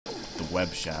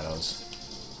web shadows.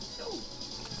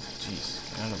 Jeez,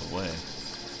 get out of the way.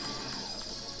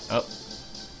 Oh.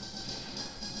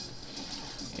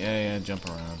 Yeah, jump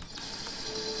around.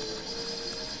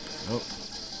 Oh.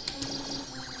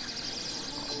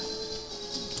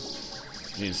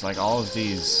 Jeez, like all of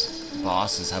these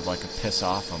bosses have like a piss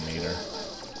off meter.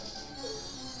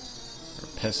 Or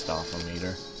pissed off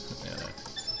meter. Yeah.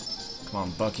 Come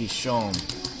on, Bucky, show him.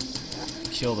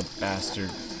 Kill the bastard.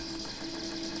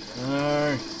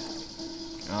 Oh,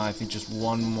 I think just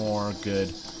one more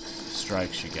good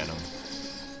strike should get him.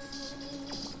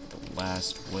 The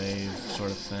last wave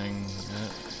sort of thing.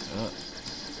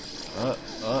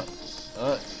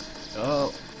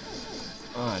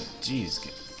 Oh, jeez.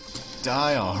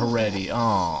 Die already.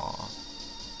 Aw.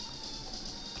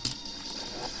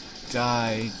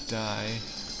 Die.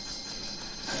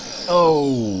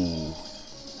 Oh.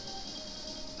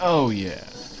 Oh, yeah.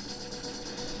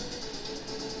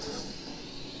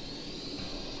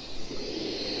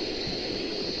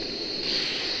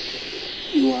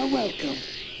 You are welcome.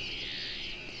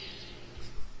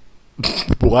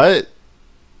 What?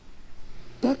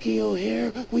 Bucky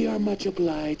O'Hare, we are much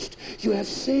obliged. You have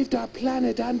saved our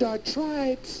planet and our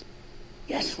tribes.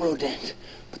 Yes, Ro-Dent,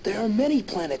 but there are many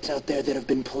planets out there that have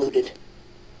been polluted.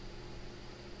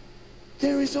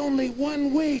 There is only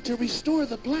one way to restore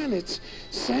the planets.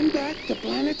 Send back the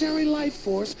Planetary Life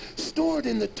Force stored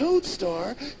in the Toad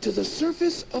Star to the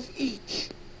surface of each.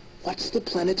 What's the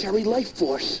Planetary Life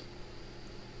Force?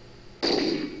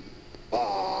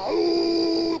 AHH-OOO-GAH!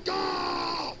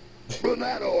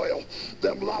 Banana oil!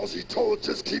 Them lousy toads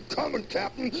just keep coming,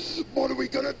 Captain. What are we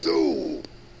gonna do?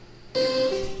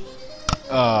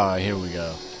 Ah, here we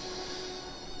go.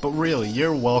 But really,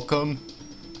 you're welcome.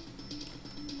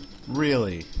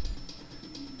 Really.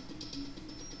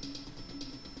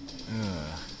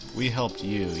 We helped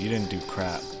you. You didn't do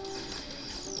crap.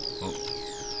 Oh.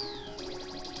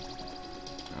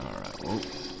 Alright, whoa.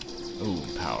 Ooh,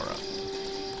 power up.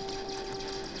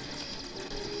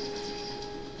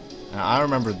 Now, I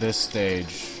remember this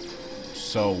stage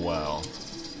so well.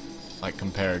 Like,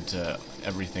 compared to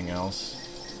everything else.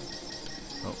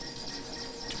 Oh.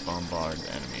 To bombard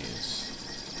enemies.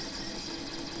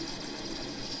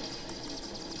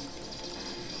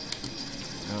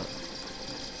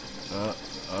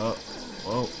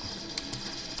 Whoa.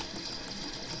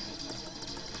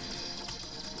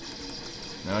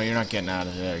 No, you're not getting out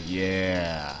of there.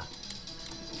 Yeah.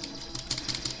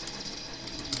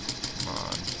 Come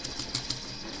on.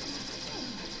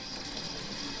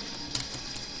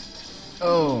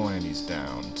 Oh, and he's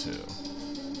down too.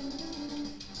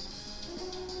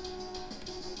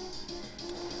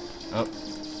 Oh.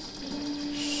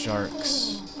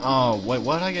 Sharks. Oh, wait,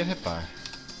 what did I get hit by?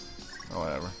 Oh,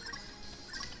 whatever.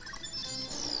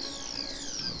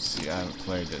 Let's see, I haven't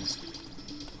played this.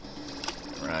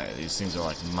 Right, these things are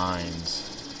like mines.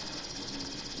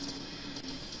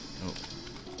 Oh.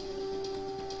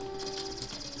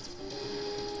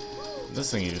 This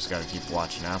thing you just gotta keep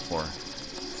watching out for.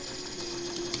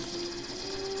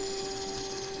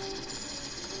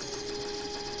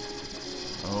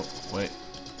 Oh, wait.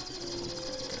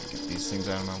 Gotta get these things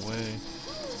out of my way.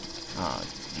 Ah,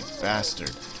 you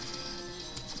bastard.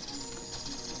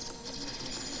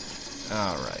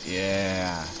 Alright,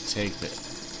 yeah. Take it.